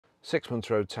6 months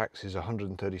road tax is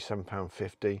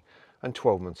 £137.50 and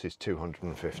 12 months is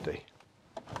 £250.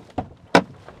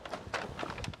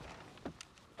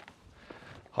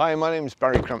 Hi, my name is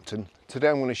Barry Crampton. Today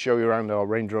I'm going to show you around our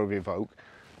Range Rover Evoque,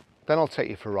 then I'll take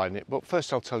you for riding it, but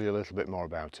first I'll tell you a little bit more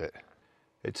about it.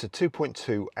 It's a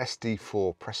 2.2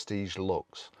 SD4 Prestige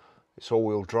Lux. It's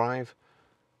all-wheel drive,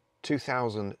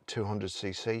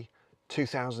 2,200cc,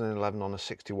 2011 on a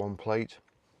 61 plate,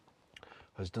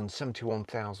 has done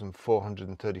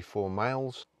 71,434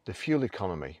 miles. The fuel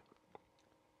economy,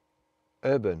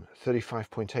 urban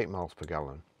 35.8 miles per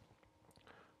gallon,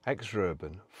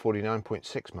 extra-urban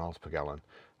 49.6 miles per gallon,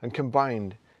 and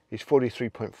combined is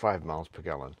 43.5 miles per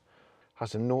gallon.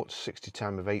 Has a 0 to 60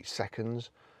 time of 8 seconds,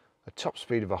 a top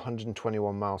speed of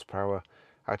 121 miles per hour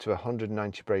out of a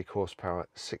 190 brake horsepower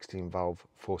 16 valve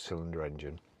 4-cylinder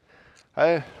engine.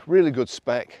 Really good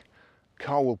spec.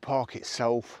 Car will park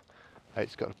itself.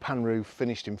 It's got a pan roof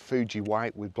finished in Fuji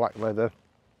white with black leather.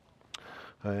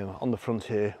 On the front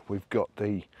here we've got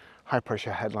the high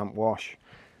pressure headlamp wash.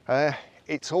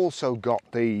 It's also got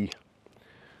the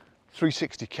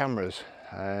 360 cameras.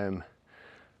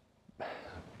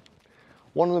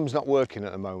 One of them's not working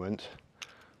at the moment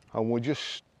and we're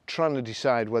just trying to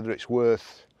decide whether it's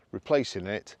worth replacing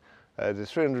it. They're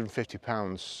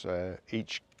 £350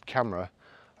 each camera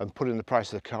and putting the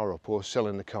price of the car up or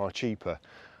selling the car cheaper.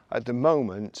 At the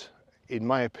moment, in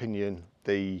my opinion,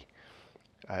 the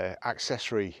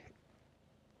accessory,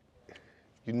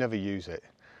 you never use it.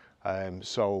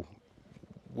 So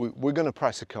we're going to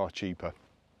price the car cheaper.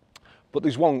 But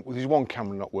there's one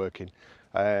camera not working,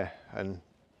 and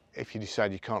if you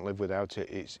decide you can't live without it,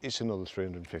 it's another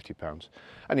 £350.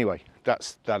 Anyway,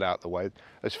 that's that out the way.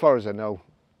 As far as I know,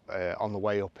 on the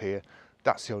way up here,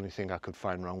 that's the only thing I could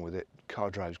find wrong with it. Car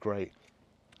drives great.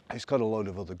 It's got a load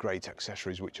of other great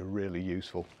accessories which are really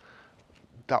useful.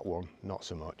 That one, not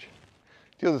so much.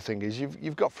 The other thing is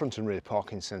you've got front and rear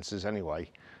parking sensors anyway.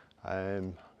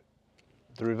 The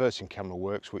reversing camera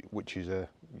works, which is a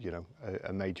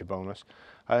major bonus.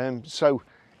 So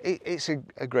it's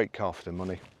a great car for the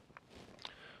money.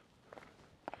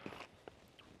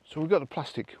 So we've got the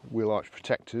plastic wheel arch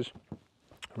protectors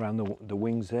around the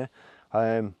wings there.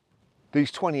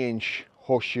 These 20-inch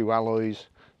horseshoe alloys,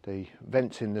 the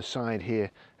vents in the side here,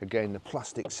 again the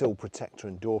plastic sill protector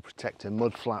and door protector,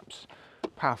 mud flaps,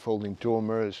 power folding door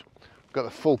mirrors. We've got the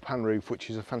full pan roof,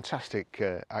 which is a fantastic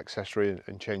accessory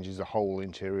and changes the whole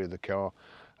interior of the car.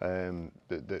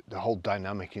 The whole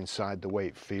dynamic inside, the way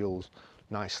it feels,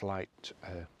 nice light,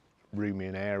 roomy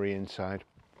and airy inside.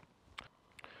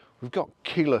 We've got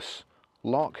keyless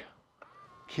lock,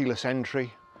 keyless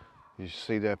entry. You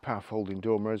see there, power folding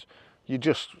door mirrors. You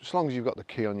just, as long as you've got the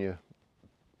key on your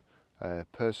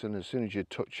person, as soon as you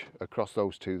touch across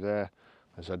those two there,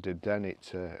 as I did then,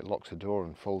 it locks the door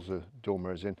and folds the door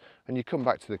mirrors in. And you come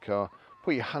back to the car,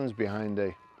 put your hands behind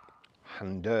the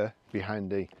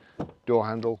door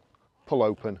handle, pull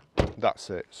open,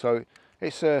 that's it. So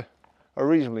it's a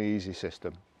reasonably easy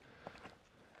system.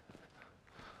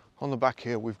 On the back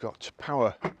here we've got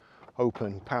power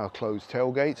open, power closed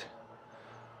tailgate.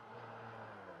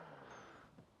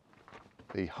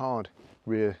 The hard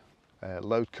rear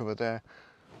load cover there.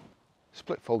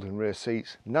 Split folding rear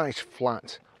seats, nice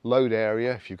flat load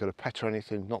area if you've got a pet or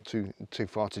anything, not too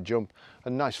far to jump, a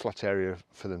nice flat area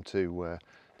for them to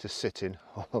sit in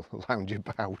or lounge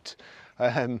about.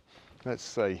 Let's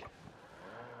see,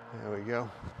 there we go.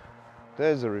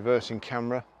 There's the reversing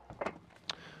camera.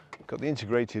 Got the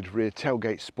integrated rear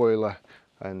tailgate spoiler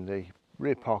and the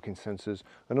rear parking sensors,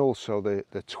 and also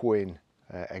the twin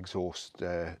exhaust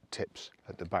tips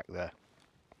at the back there.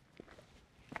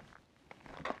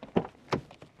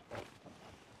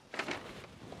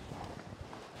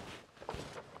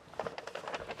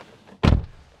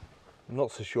 I'm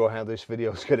not so sure how this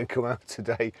video is going to come out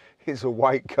today. It's a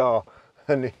white car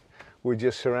and we're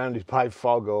just surrounded by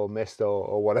fog or mist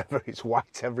or whatever. It's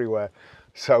white everywhere,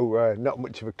 so not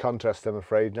much of a contrast, I'm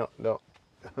afraid. Not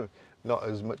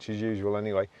as much as usual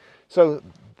anyway. So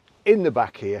in the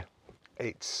back here,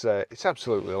 it's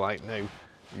absolutely like new.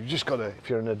 You've just got to, if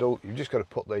you're an adult, you've just got to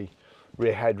put the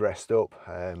rear headrest up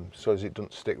so as it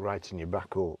doesn't stick right in your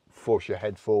back or force your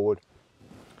head forward.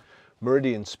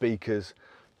 Meridian speakers,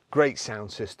 great sound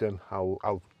system.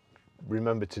 I'll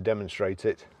remember to demonstrate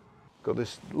it. Got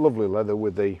this lovely leather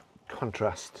with the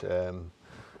contrast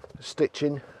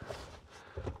stitching,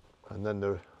 and then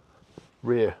the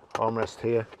rear armrest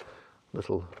here,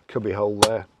 little cubby hole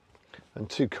there, and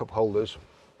two cup holders.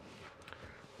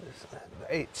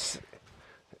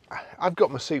 I've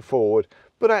got my seat forward,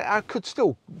 but I could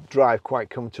still drive quite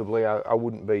comfortably. I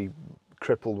wouldn't be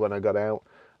crippled when I got out.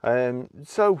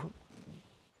 So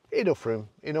enough room,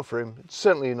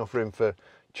 certainly enough room for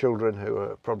children who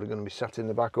are probably going to be sat in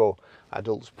the back, or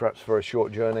adults perhaps for a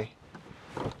short journey.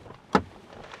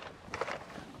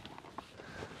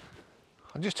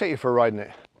 I'll just take you for a ride in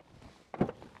it.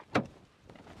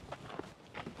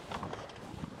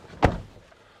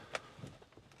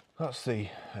 That's the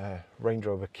Range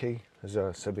Rover key, as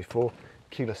I said before.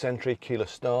 Keyless entry,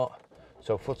 keyless start.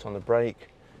 So foot on the brake,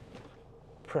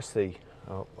 press the,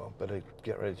 oh, I better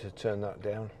get ready to turn that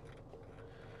down.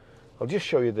 I'll just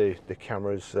show you the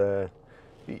cameras.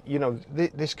 You know,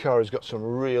 this car has got some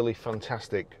really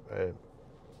fantastic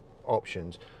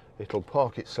options. It'll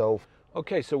park itself.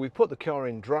 Okay, so we put the car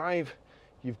in drive.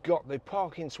 You've got the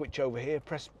parking switch over here.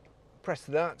 Press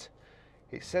that.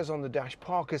 It says on the dash,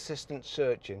 park assistant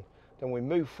searching. Then we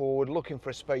move forward, looking for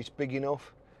a space big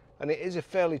enough. And it is a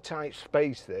fairly tight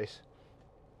space, this,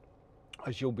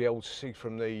 as you'll be able to see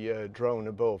from the drone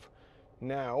above.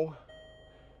 Now,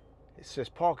 it says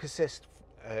park assist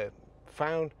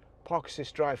found, park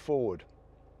assist drive forward.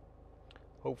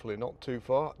 Hopefully not too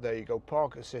far. There you go,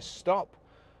 park assist stop,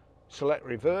 select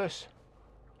reverse.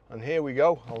 And here we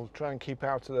go. I'll try and keep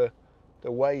out of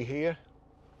the way here.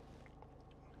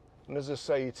 And as I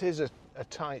say, it is a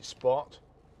tight spot.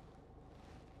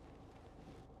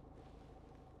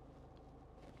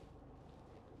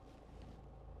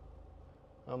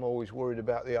 I'm always worried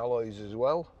about the alloys as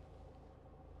well.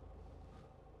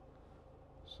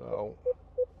 So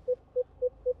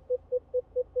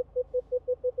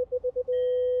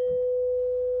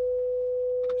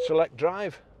select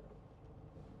drive.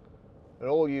 And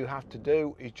all you have to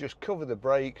do is just cover the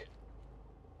brake.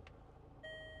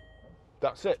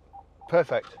 That's it.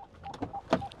 Perfect.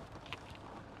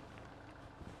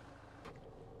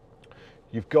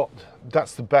 You've got,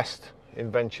 that's the best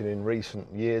invention in recent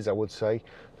years, I would say.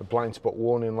 The blind spot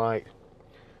warning light.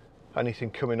 Anything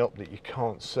coming up that you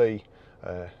can't see,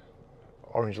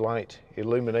 orange light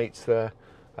illuminates there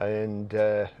and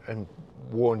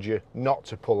warns you not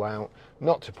to pull out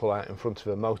in front of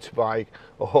a motorbike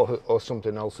or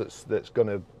something else that's going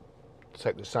to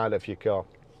take the side off your car.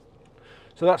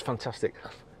 So that's fantastic.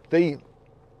 The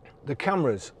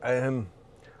cameras,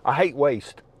 I hate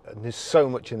waste, and there's so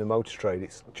much in the motor trade,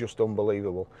 it's just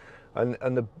unbelievable. And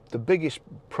the biggest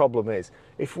problem is,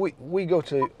 if we go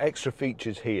to extra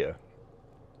features here,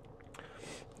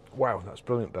 wow, that's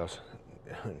brilliant, Baz.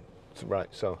 Right,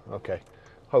 so, okay,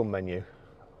 home menu,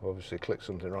 obviously click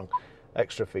something wrong,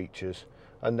 extra features,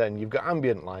 and then you've got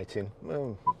ambient lighting.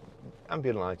 Well,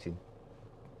 ambient lighting,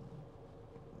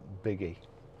 biggie,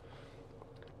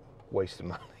 waste of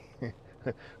money.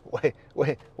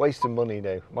 Waste of money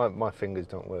now. My fingers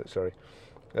don't work, sorry.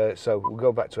 So we'll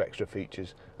go back to extra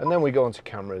features, and then we go on to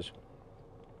cameras.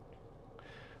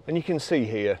 And you can see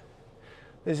here,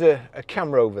 there's a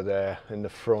camera over there in the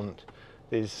front.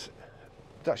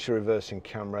 That's your reversing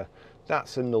camera.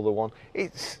 That's another one.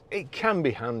 It can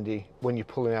be handy when you're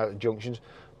pulling out at junctions,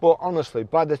 but honestly,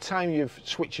 by the time you've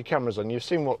switched your cameras on, you've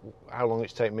seen how long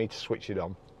it's taken me to switch it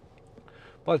on.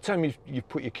 By the time you've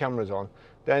put your cameras on,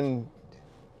 then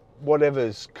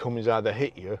whatever's come has either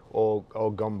hit you or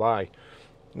gone by.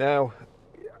 Now,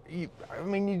 I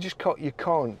mean, you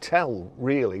can't tell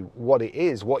really what it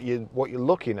is, what you're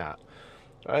looking at.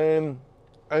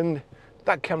 And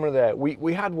that camera there,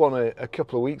 we had one a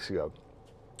couple of weeks ago.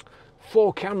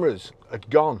 4 cameras had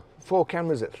gone. 4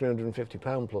 cameras at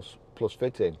 £350 plus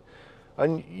fitting.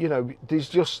 And you know, these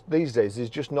days there's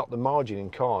just not the margin in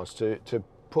cars to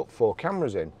put 4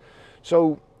 cameras in.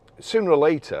 So sooner or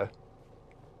later,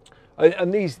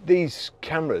 and these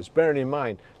cameras, bearing in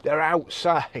mind, they're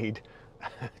outside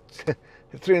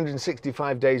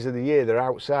 365 days of the year. They're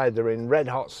outside, they're in red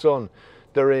hot sun,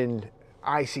 they're in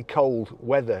icy cold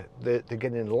weather, they're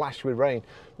getting lashed with rain.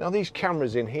 Now these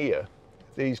cameras in here,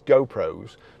 these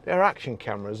GoPros, they're action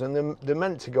cameras, and they're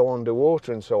meant to go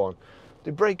underwater and so on.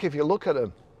 They break if you look at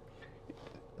them.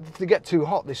 If they get too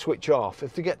hot, they switch off.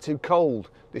 If they get too cold,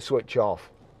 they switch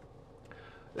off.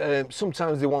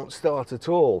 Sometimes they won't start at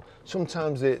all.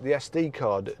 Sometimes the SD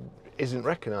card isn't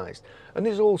recognised, and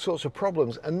there's all sorts of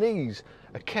problems. And these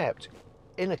are kept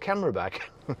in a camera bag,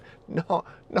 not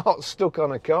stuck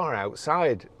on a car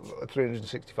outside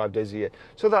 365 days a year.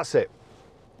 So that's it.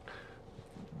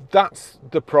 That's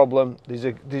the problem. There's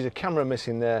a camera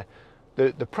missing there.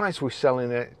 The price we're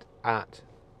selling it at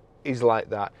is like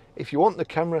that. If you want the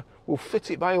camera, we'll fit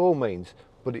it by all means,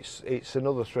 but it's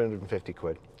another 350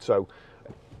 quid. So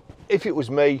if it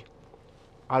was me,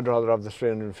 I'd rather have the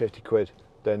 350 quid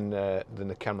than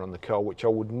the camera on the car, which I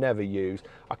would never use.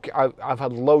 I've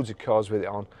had loads of cars with it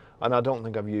on, and I don't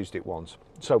think I've used it once.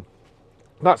 So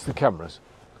that's the cameras.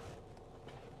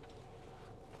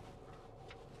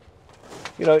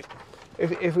 you know,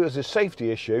 if it was a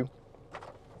safety issue,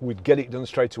 we'd get it done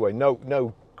straight away.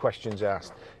 No questions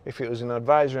asked. If it was an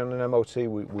advisory and an MOT,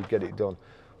 we'd get it done.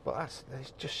 But that's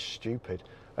just stupid.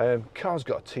 Car's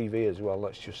got a TV as well.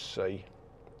 Let's just see.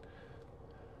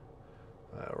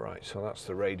 Right, so that's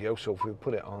the radio. So if we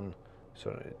put it on,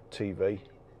 so TV,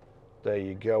 there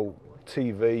you go,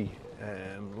 TV.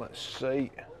 Let's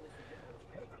see.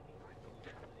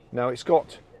 Now it's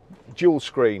got dual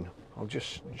screen. I'll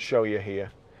just show you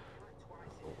here.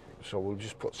 So we'll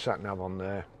just put sat nav on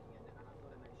there.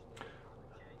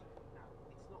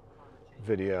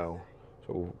 Video.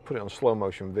 So we'll put it on slow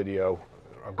motion video.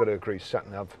 I've got to agree sat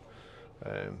nav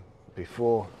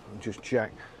before and just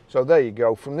check. So there you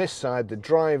go. From this side, the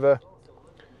driver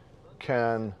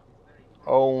can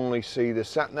only see the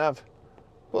sat nav,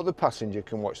 but the passenger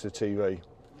can watch the TV.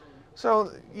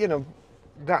 So, you know,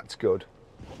 that's good.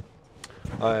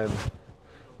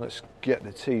 Let's get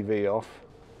the TV off.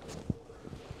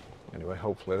 Anyway,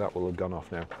 hopefully that will have gone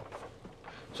off now.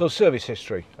 So service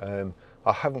history. I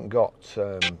haven't got,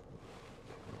 for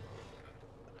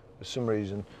some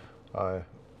reason,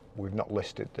 we've not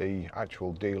listed the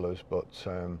actual dealers, but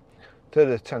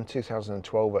 3rd of 10,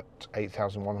 2012 at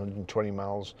 8,120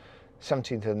 miles,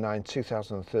 17th of 9,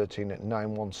 2013 at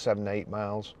 9,178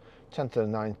 miles, 10th of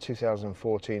 9,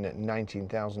 2014 at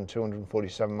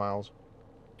 19,247 miles,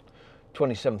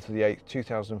 27th of the 8th,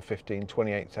 2015,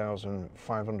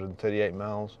 28,538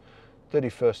 miles,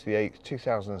 31st of the 8th,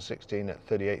 2016 at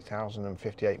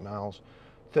 38,058 miles,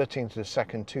 13th of the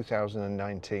 2nd,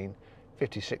 2019,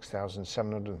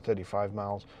 56,735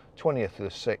 miles, 20th of the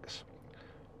 6th,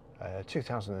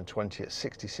 2020 at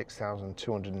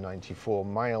 66,294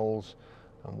 miles,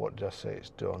 and what did I say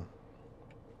it's done?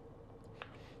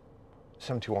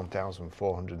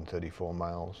 71,434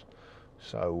 miles.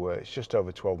 So it's just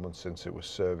over 12 months since it was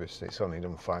serviced. It's only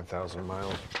done 5,000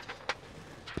 miles.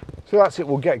 So that's it,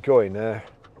 we'll get going.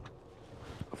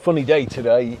 Funny day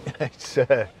today. It's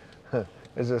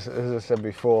as I said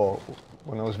before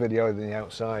when I was videoing the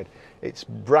outside, it's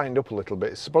brightened up a little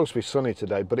bit. It's supposed to be sunny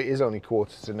today, but it is only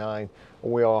 8:45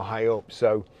 and we are high up,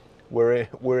 so we're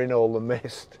in all the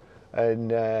mist,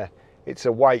 and it's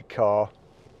a white car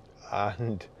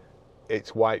and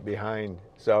it's white behind,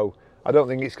 so I don't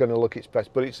think it's going to look its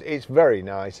best, but it's very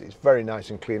nice. It's very nice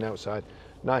and clean outside,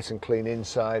 nice and clean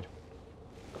inside.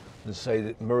 And say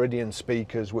that Meridian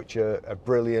speakers, which are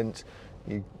brilliant.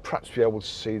 You perhaps be able to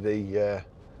see the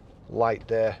light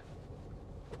there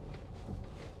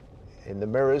in the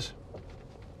mirrors,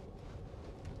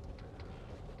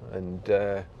 and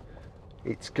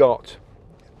it's got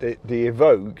the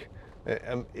Evoque.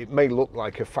 It may look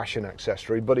like a fashion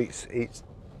accessory, but it's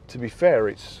to be fair,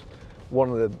 it's one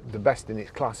of the best in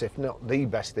its class, if not the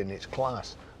best in its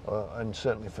class, and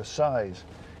certainly for size.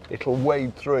 It'll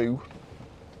wade through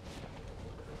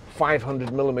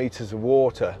 500 millimeters of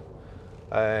water,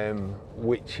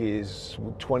 which is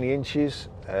 20 inches,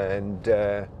 and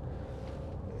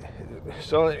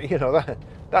so you know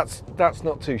that's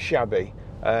not too shabby.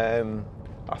 I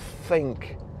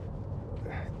think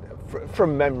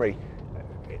from memory,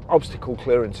 obstacle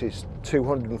clearance is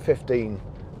 215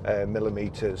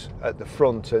 millimeters at the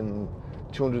front and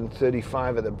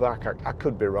 235 at the back. I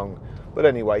could be wrong, but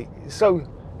anyway, so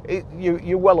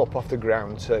you're well up off the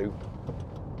ground too.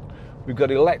 We've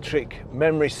got electric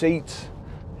memory seats.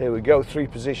 Here we go,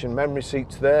 3-position memory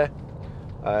seats there.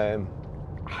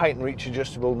 Height and reach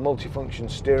adjustable multifunction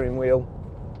steering wheel.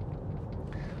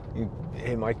 You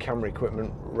hear my camera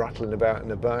equipment rattling about in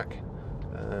the back.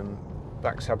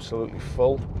 Back's absolutely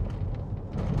full.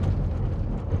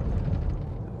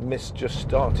 Mist just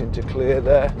starting to clear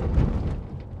there.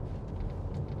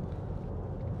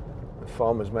 The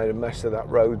farmer's made a mess of that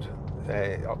road.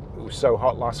 It was so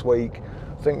hot last week.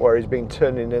 I think where he's been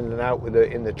turning in and out with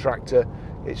it in the tractor,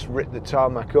 it's ripped the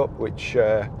tarmac up, which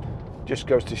just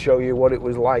goes to show you what it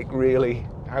was like, really,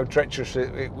 how treacherous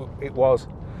it was.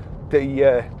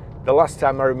 The last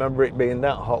time I remember it being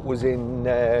that hot was in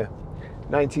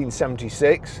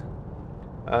 1976,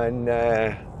 and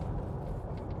I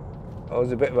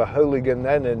was a bit of a hooligan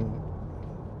then, and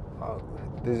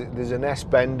there's an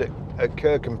S-bend at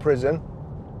Kirkham Prison,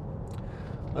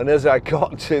 and as I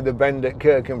got to the bend at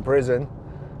Kirkham Prison,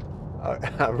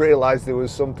 I realised there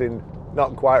was something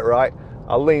not quite right.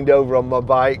 I leaned over on my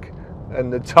bike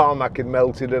and the tarmac had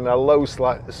melted, and I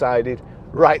low-sided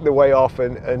right the way off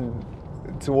and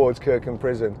towards Kirkham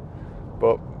Prison.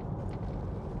 But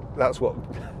that's what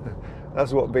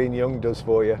being young does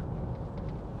for you.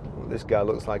 This guy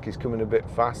looks like he's coming a bit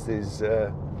fast.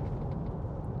 Oh,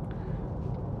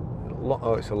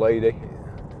 it's a lady.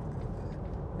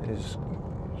 He's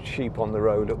sheep on the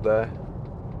road up there.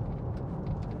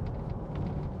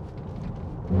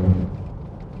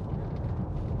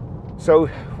 So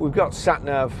we've got sat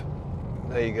nav.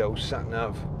 There you go, sat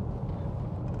nav.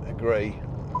 Agree.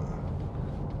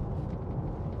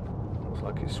 Looks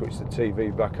like it switched the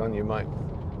TV back on. You might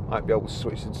be able to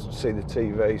switch to see the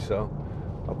TV, so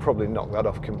I'll probably knock that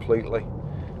off completely.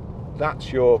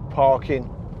 That's your parking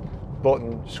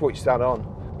button. Switch that on.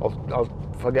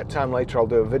 If I get time later, I'll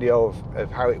do a video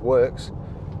of how it works.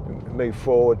 Move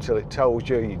forward till it tells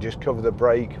you. You just cover the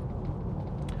brake.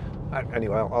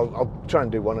 Anyway, I'll try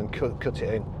and do one and cut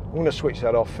it in. I'm going to switch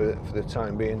that off for the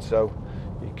time being, so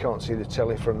you can't see the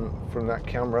telly from that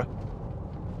camera.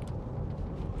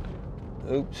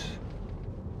 Oops.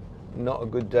 Not a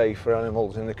good day for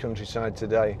animals in the countryside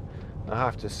today. I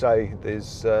have to say,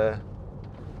 there's a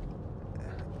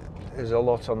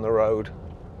lot on the road.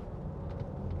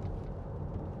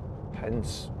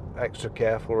 Hence, extra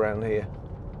careful around here.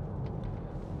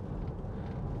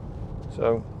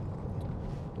 So,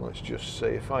 let's just see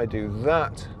if I do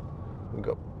that. We've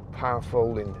got power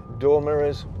folding door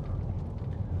mirrors,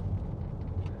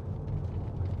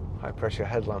 high pressure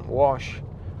headlamp wash,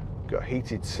 got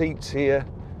heated seats here,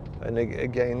 and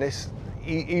again, this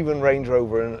even Range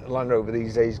Rover and Land Rover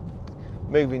these days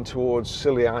moving towards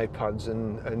silly iPads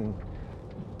and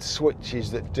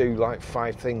switches that do like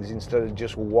 5 things instead of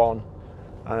just one.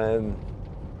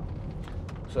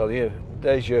 So yeah,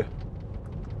 there you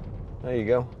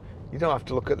go. You don't have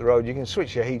to look at the road. You can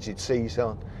switch your heated seats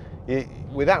on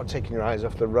without taking your eyes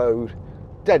off the road.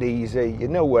 Dead easy. You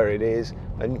know where it is.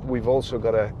 And we've also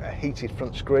got a heated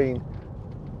front screen.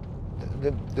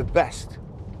 The best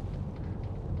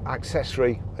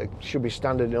accessory should be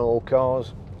standard in all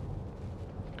cars.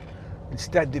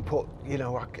 Instead, they put, you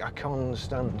know, I can't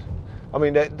understand. I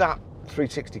mean, that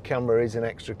 360 camera is an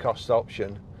extra cost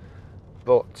option,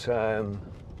 but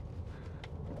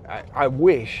I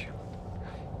wish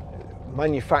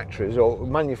manufacturers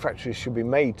should be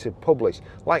made to publish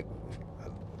like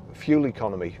fuel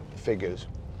economy figures,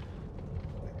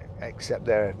 except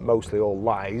they're mostly all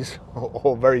lies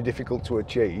or very difficult to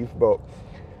achieve. But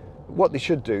what they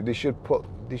should do, they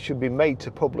should be made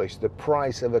to publish the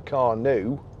price of a car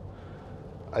new,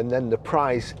 and then the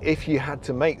price if you had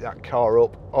to make that car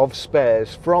up of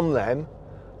spares from them.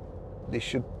 They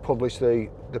should publish the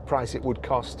price it would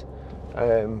cost.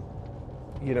 You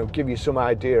know, give you some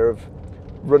idea of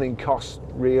running costs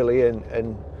really,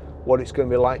 and what it's going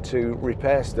to be like to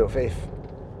repair stuff if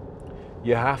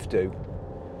you have to,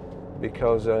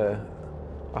 because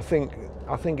I think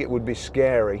it would be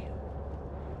scary.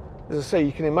 As I say,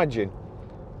 you can imagine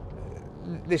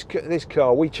this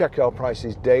car. We check our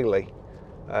prices daily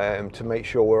to make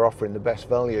sure we're offering the best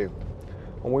value,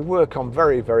 and we work on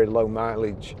very, very low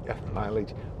mileage,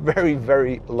 very,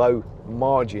 very low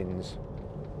margins.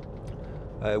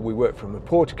 We work from a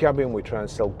porter cabin. We try and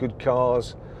sell good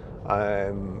cars.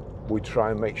 We try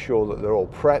and make sure that they're all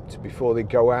prepped before they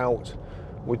go out.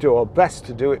 We do our best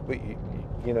to do it, but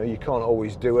you know, you can't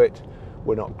always do it.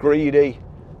 We're not greedy.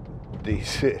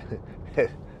 These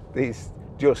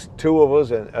just two of us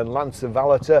and Lance the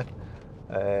valeter.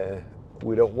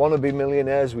 We don't want to be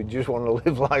millionaires. We just want to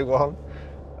live like one.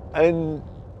 And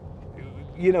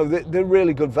you know, they're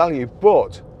really good value.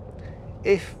 But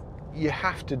if you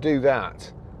have to do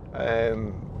that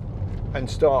and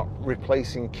start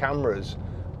replacing cameras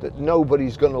that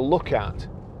nobody's going to look at,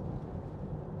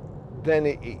 then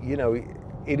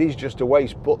it is just a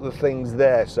waste. Put the things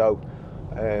there. So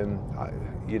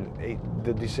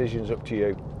the decision's up to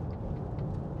you.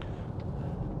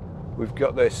 We've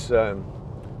got this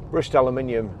brushed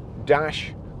aluminium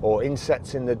dash or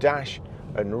insets in the dash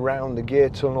and around the gear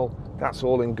tunnel. That's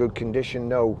all in good condition.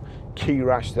 No key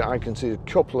rash that I can see. A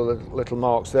couple of little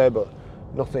marks there, but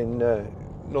nothing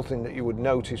that you would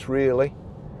notice really.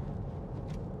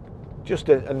 Just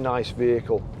a nice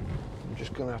vehicle. I'm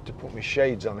just going to have to put my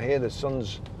shades on here. The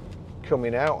sun's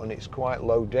coming out and it's quite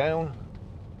low down.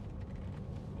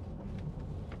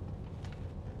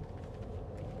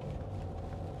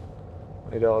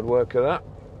 Made hard work of that.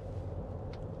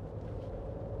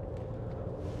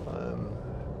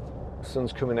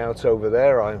 Sun's coming out over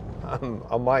there. I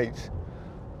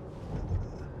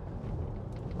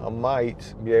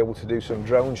might be able to do some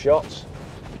drone shots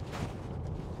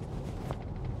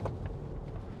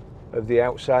of the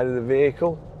outside of the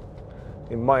vehicle.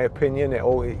 In my opinion,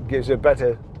 it gives a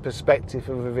better perspective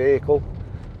of a vehicle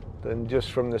than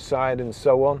just from the side and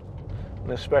so on,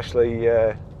 and especially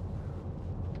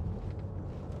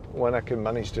when I can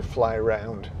manage to fly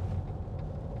around.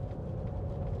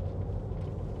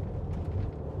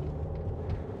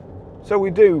 So we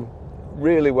do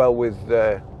really well with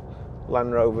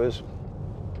Land Rovers,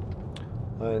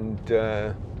 and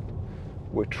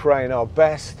we're trying our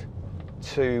best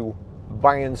to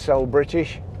buy and sell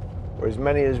British, or as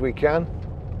many as we can.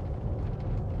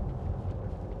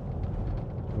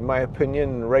 In my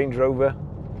opinion, Range Rover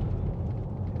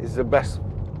is the best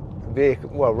vehicle.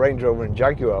 Well, Range Rover and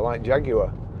Jaguar, I like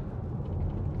Jaguar.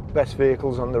 Best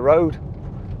vehicles on the road,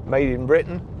 made in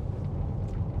Britain.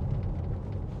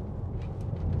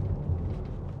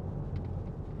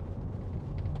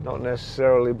 Not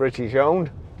necessarily British owned,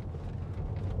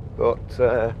 but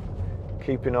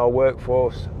keeping our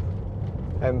workforce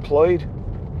employed.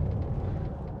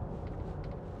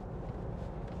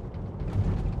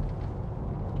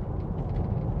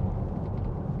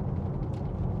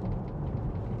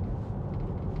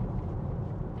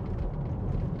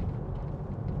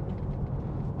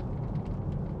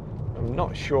 I'm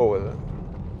not sure whether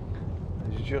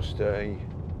there's just a,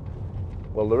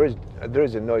 well, there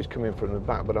is a noise coming from the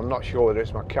back, but I'm not sure whether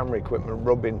it's my camera equipment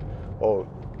rubbing or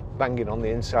banging on the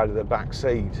inside of the back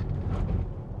seat.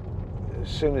 As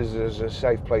soon as there's a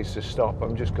safe place to stop,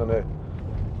 I'm just going to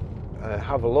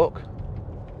have a look.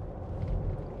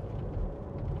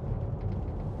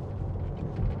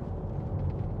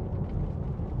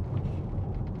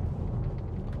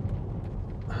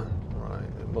 Right,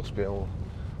 it must be all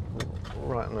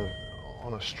right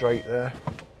on a straight there.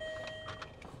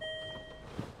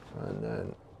 And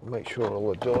then make sure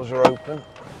all the doors are open.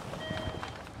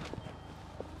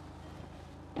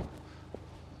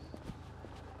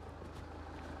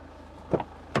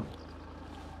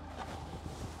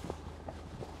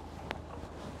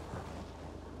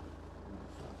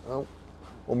 Oh,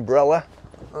 umbrella.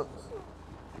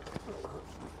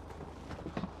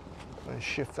 Let's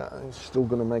shift that. It's still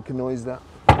going to make a noise, that.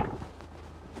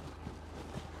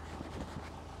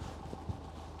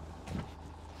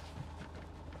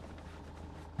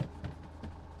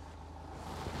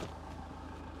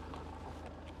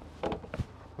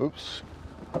 Oops.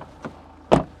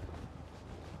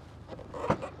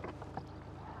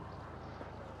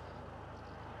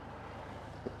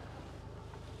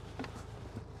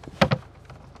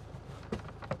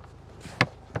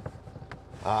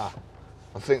 Ah,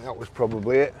 I think that was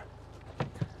probably it.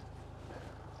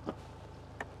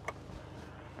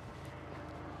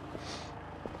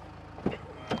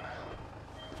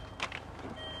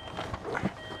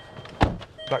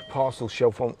 Back parcel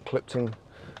shelf wasn't clipped in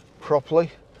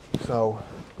properly, so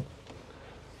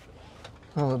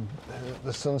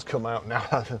the sun's come out now.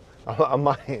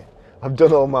 I've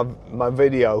done all my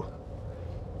video,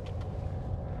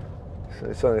 so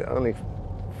it's only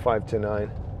 5 to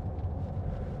 9.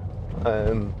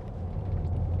 I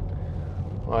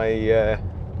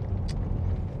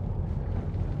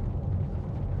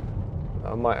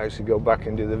might actually go back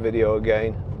and do the video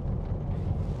again.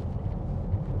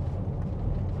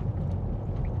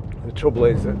 The trouble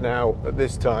is that now, at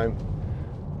this time,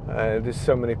 there's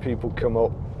so many people come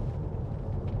up.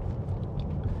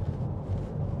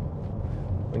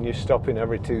 When you're stopping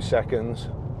every 2 seconds,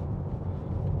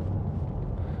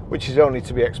 which is only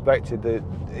to be expected. That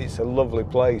it's a lovely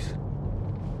place.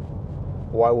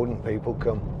 Why wouldn't people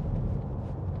come?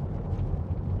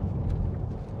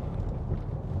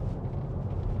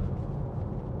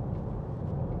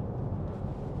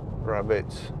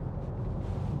 Rabbits.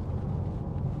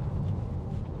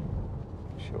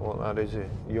 Sure what that is, a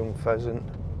young pheasant.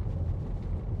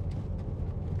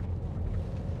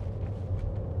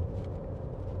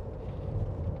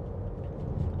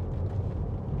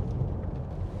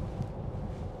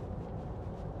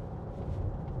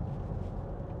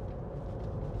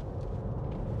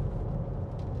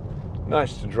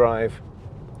 Nice to drive.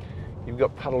 You've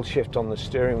got paddle shift on the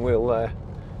steering wheel there,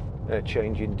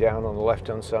 changing down on the left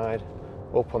hand side,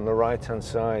 up on the right hand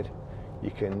side.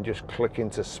 You can just click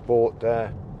into sport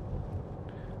there.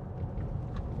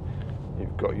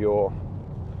 You've got your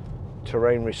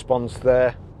terrain response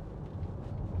there.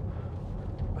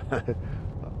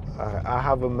 I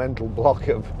have a mental block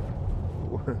of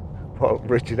what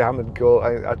Richard Hammond called,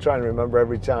 I try and remember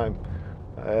every time,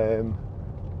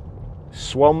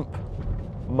 swamp,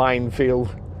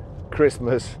 minefield,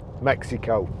 Christmas,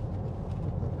 Mexico.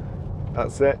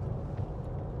 That's it.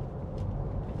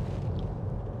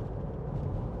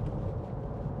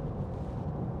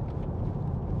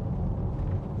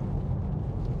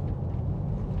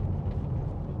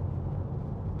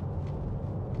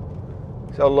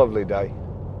 It's a lovely day.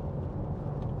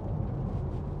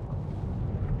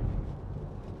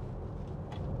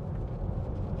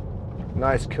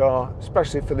 Nice car,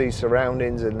 especially for these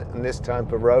surroundings and this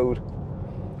type of road.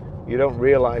 You don't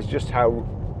realise just how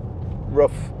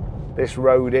rough this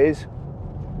road is.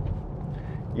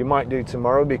 You might do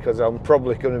tomorrow because I'm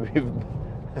probably going to be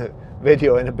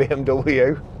videoing a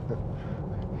BMW.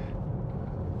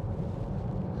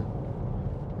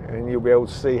 And you'll be able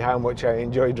to see how much I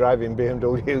enjoy driving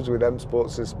BMWs with M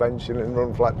Sport suspension and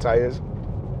run flat tyres.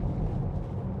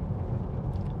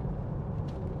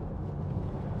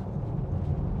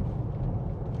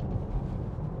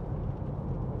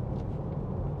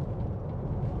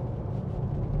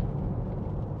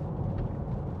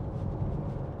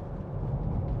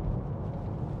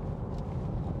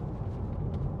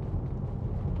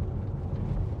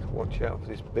 Watch out for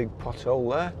this big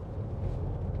pothole there.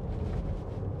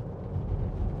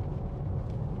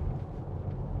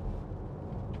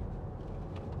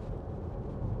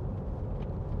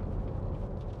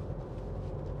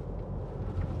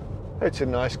 It's a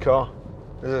nice car.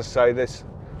 As I say, this,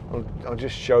 I'll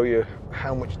just show you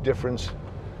how much difference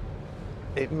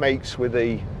it makes with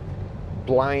the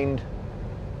blind.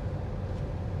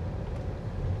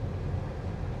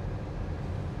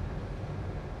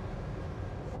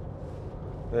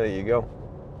 There you go.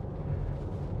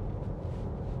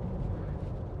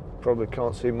 Probably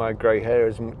can't see my grey hair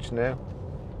as much now.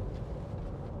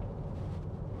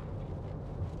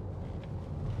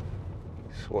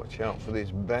 Just watch out for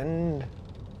this bend.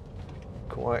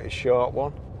 Quite a sharp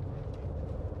one.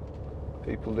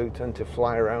 People do tend to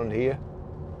fly around here.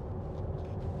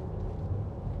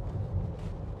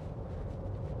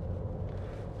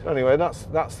 So anyway, that's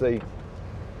the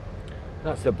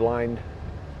blind.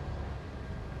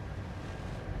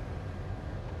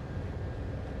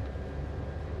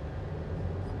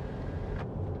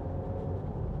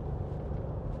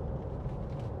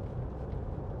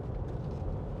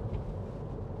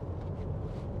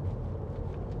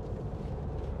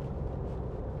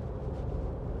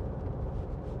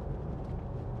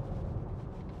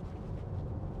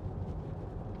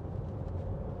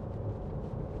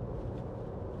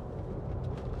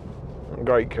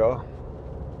 Great car.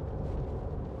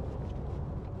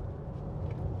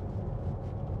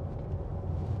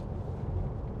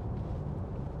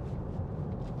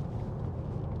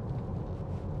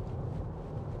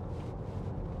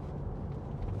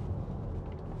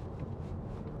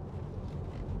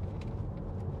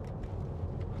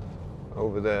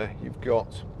 Over there you've got,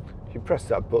 if you press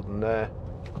that button there,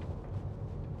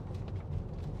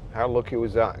 how lucky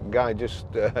was that guy just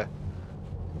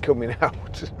coming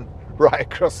out right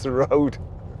across the road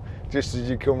just as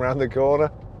you come round the corner.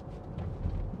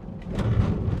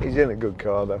 He's in a good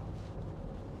car though.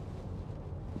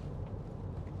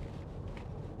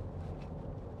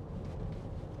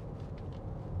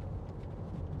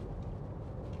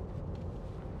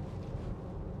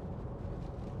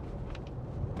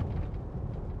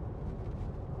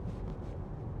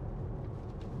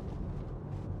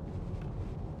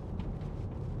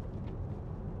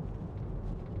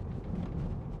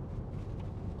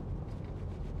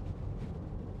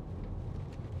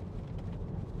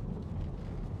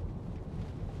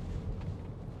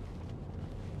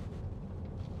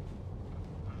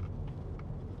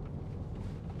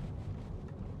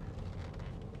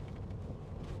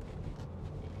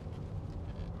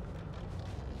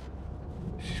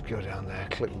 Go down there,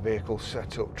 click vehicle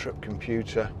setup, trip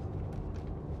computer,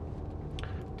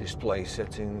 display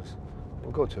settings.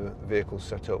 We'll go to vehicle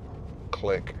setup,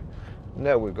 click.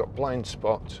 Now we've got blind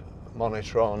spot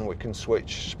monitor on, we can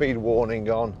switch speed warning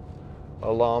on,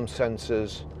 alarm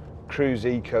sensors, cruise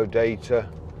eco data.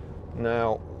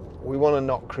 Now we want to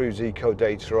knock cruise eco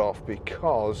data off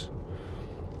because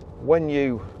when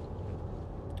you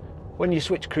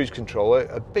switch cruise control,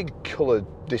 a big coloured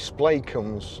display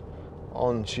comes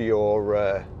onto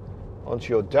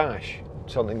your dash,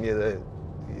 telling you the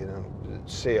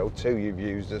CO2 you've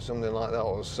used or something like that,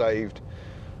 or saved,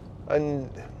 and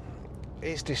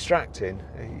it's distracting.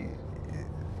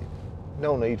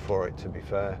 No need for it, to be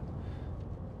fair.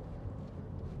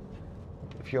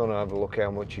 If you want to have a look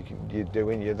how much you're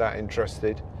doing, you're that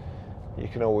interested, you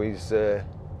can always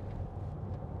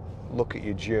look at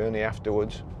your journey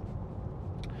afterwards.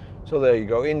 So there you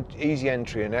go, easy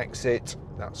entry and exit,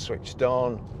 that's switched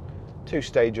on.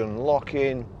 Two-stage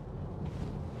unlocking.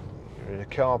 You're in a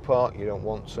car park, you don't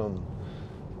want some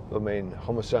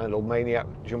homicidal maniac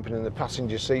jumping in the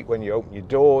passenger seat when you open your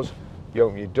doors. You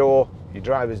open your door, your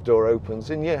driver's door opens,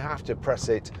 and you have to press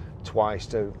it twice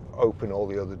to open all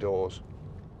the other doors.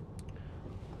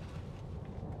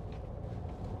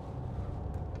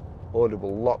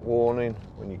 Audible lock warning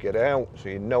when you get out, so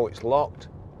you know it's locked.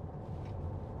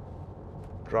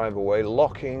 Drive away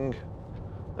locking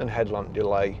and headlamp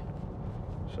delay.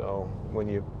 So when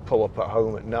you pull up at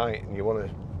home at night and you want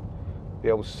to be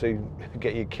able to see,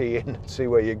 get your key in, see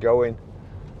where you're going.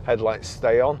 Headlights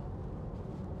stay on.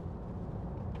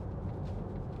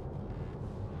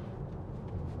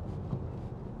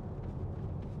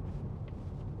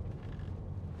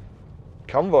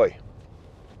 Convoy.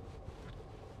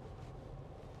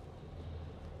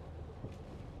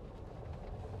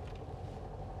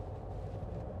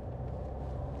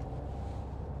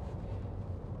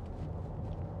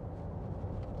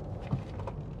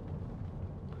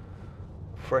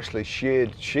 Freshly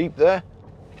sheared sheep there.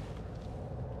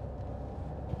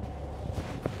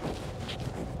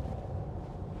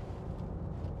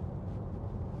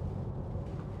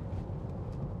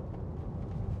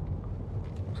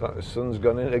 Looks like the sun's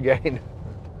gone in again.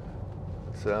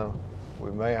 So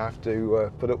we may have to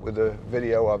put up with the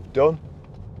video I've done.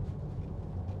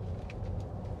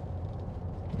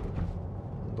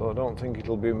 Though I don't think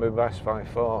it'll be my best by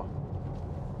far.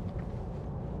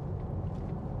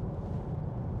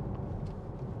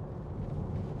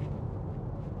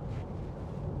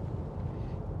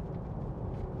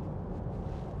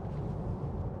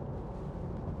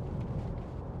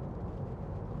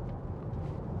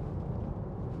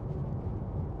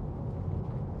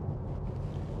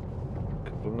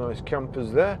 Nice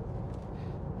campers there.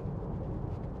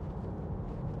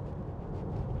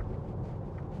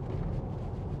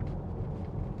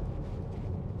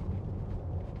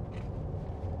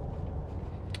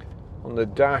 On the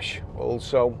dash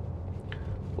also,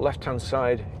 left hand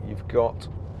side, you've got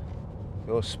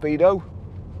your speedo.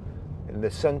 In the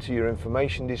center, your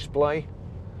information display,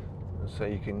 so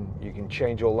you can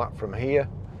change all that from here.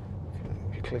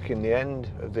 If you click in the end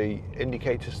of the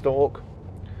indicator stalk,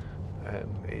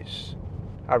 it's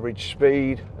average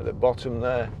speed at the bottom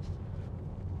there,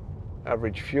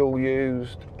 average fuel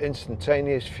used,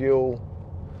 instantaneous fuel,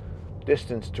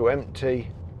 distance to empty,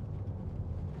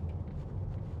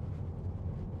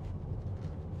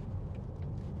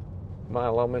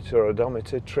 mileometer,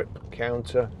 odometer, trip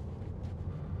counter,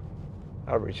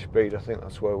 average speed. I think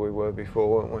that's where we were before,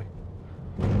 weren't we?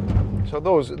 So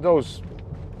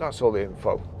that's all the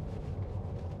info.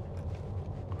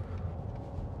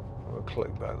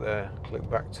 Click back there, click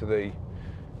back to the,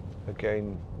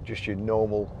 again, just your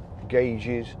normal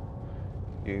gauges,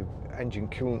 your engine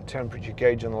coolant temperature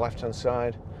gauge on the left hand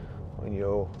side, on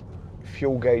your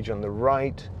fuel gauge on the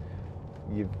right.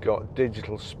 You've got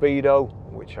digital speedo,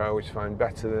 which I always find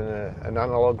better than an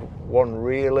analog one,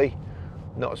 really.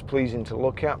 Not as pleasing to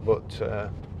look at, but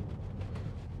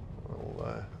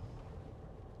I'll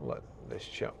let this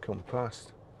chap come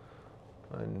past,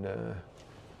 and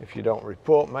if you don't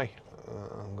report me,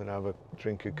 I'm going to have a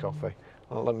drink of coffee.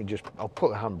 Well, I'll put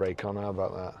the handbrake on. How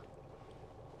about that?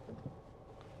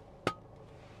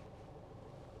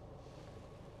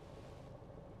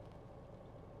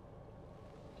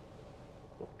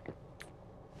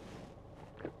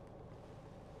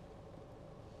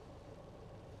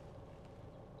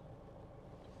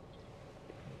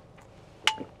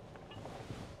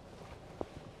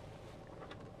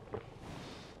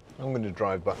 I'm going to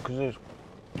drive back because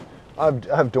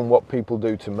I've done what people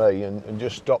do to me and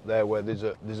just stop there where there's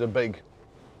a big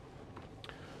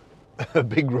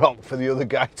rock for the other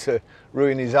guy to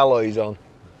ruin his alloys on.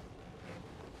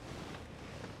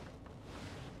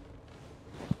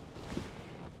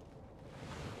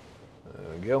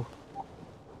 There we go.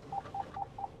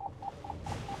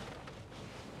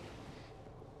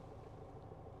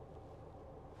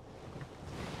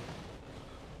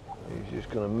 He's just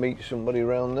going to meet somebody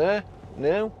around there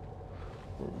now.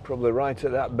 Probably right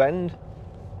at that bend.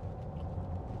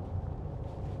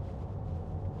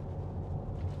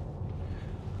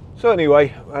 So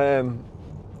anyway,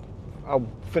 I'll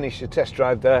finish the test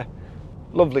drive there.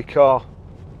 Lovely car.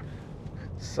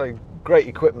 So great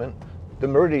equipment. The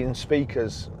Meridian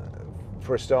speakers,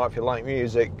 for a start, if you like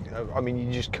music, I mean,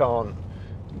 you just can't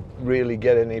really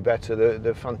get any better.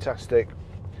 They're fantastic.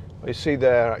 You see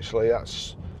there, actually,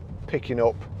 that's picking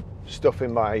up stuff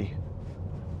in my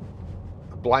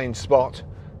blind spot.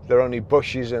 They're only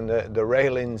bushes and the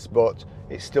railings, but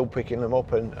it's still picking them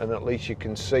up, and at least you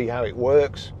can see how it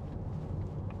works.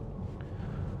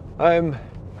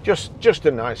 Just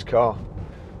a nice car,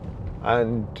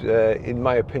 and in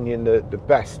my opinion, the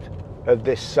best of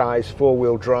this size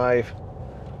four-wheel drive.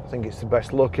 I think it's the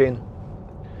best looking.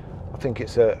 I think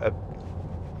it's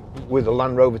with the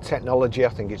Land Rover technology, I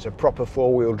think it's a proper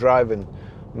four-wheel drive and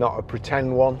not a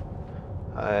pretend one.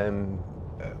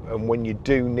 And when you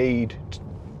do need,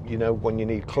 when you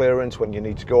need clearance, when you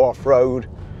need to go off-road,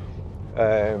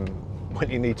 when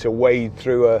you need to wade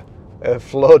through a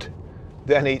flood,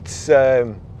 then it's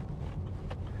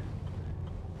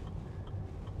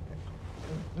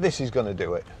this is going to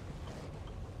do it.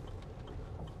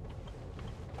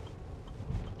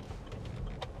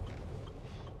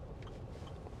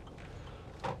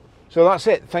 So that's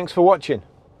it. Thanks for watching.